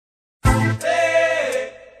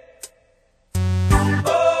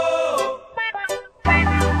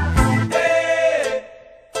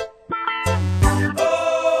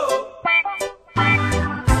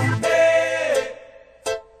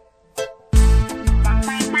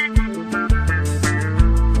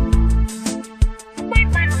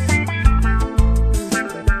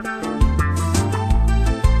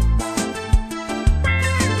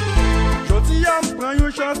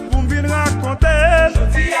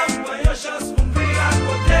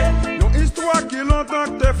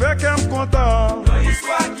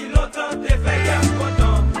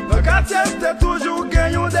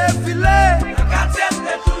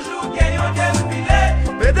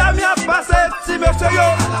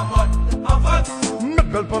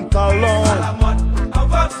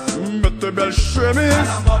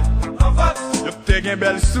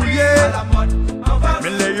belles souliers. Mais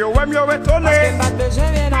les yo aiment yo étonné. Parce que pas besoin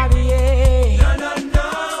bien habillé. Non, non, non.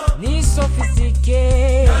 Ni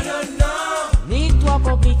sophistiqué. Non, non, non. Ni trop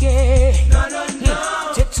compliqué. Non, non, non.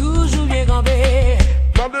 J'ai toujours bien gambé.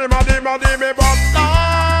 Mandé mes bottes là.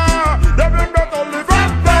 Devine mettre en livre.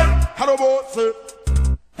 Hello boss.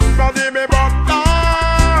 Mandé mes bottes là.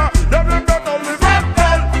 Devine mettre en livre.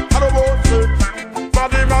 Hello boss.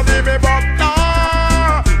 Mandé mes bottes là.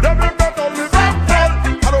 Devine mettre en livre.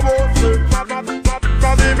 Hello boss.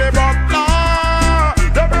 Mandé mes bottes là.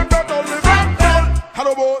 Devine mettre en livre.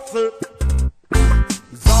 Hello boss.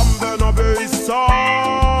 Ils ont obéissant.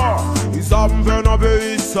 Ils ont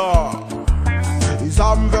obéissant. Ils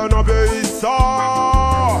ont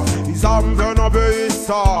obéissant. Ils ont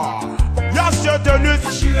obéissant. Y'a tenus,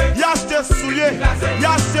 y'a souliers,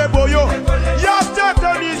 y'a boyo, y'a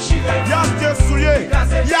tenus, y'a souliers,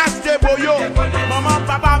 y'a boyo. Maman,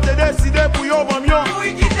 papa me décidé pour yo, maman.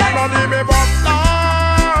 Mandé mes bottes là,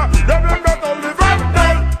 devine mettre en livre.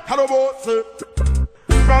 Hello boss.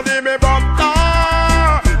 Mandé mes bottes là,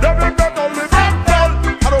 devine mettre en livre.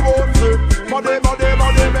 Hello boss. Mandé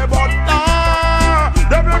mes bottes là,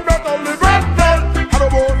 devine mettre en livre. Hello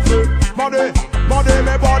boss. Mandé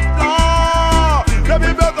mes bottes là,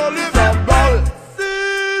 devine mettre en livre.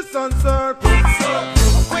 Six and circle.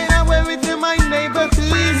 When I wear it in my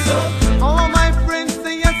neighborhood, all my friends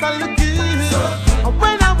say yes I look good.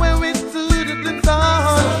 When I wear it to the dance,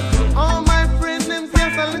 all my friends them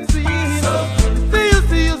yes I look sweet.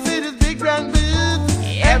 You see this big brand boots.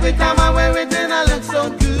 Every time I wear it then I look so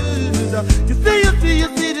good. You see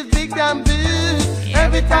this big damn boots.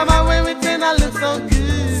 Every time I wear it then I look so good.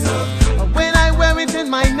 When I wear it in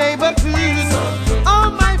my neighborhood,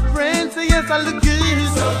 all my friends say yes I look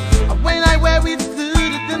good. When I wear it to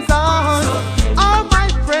the dance hall, all my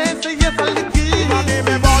friends say yes I look good. Mandé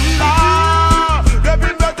mes bottes là,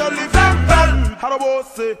 devine mettre en livre. Hello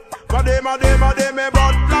boss. Mandé mes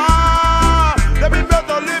bottes là, devine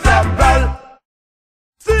mettre en livre.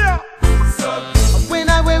 See ya. When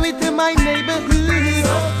I wear it in my neighborhood,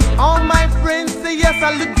 all my friends say yes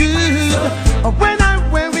I look good. When I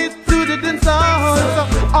wear it to the dance hall,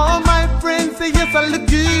 all my friends say yes I look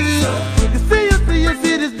good. You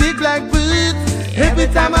see this big black boots. Every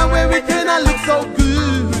time I wear it then I look so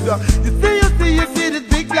good. You see this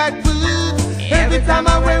big black boots. Every time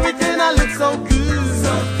I wear it then I look so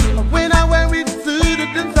good. When I wear it to the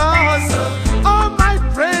dance hall,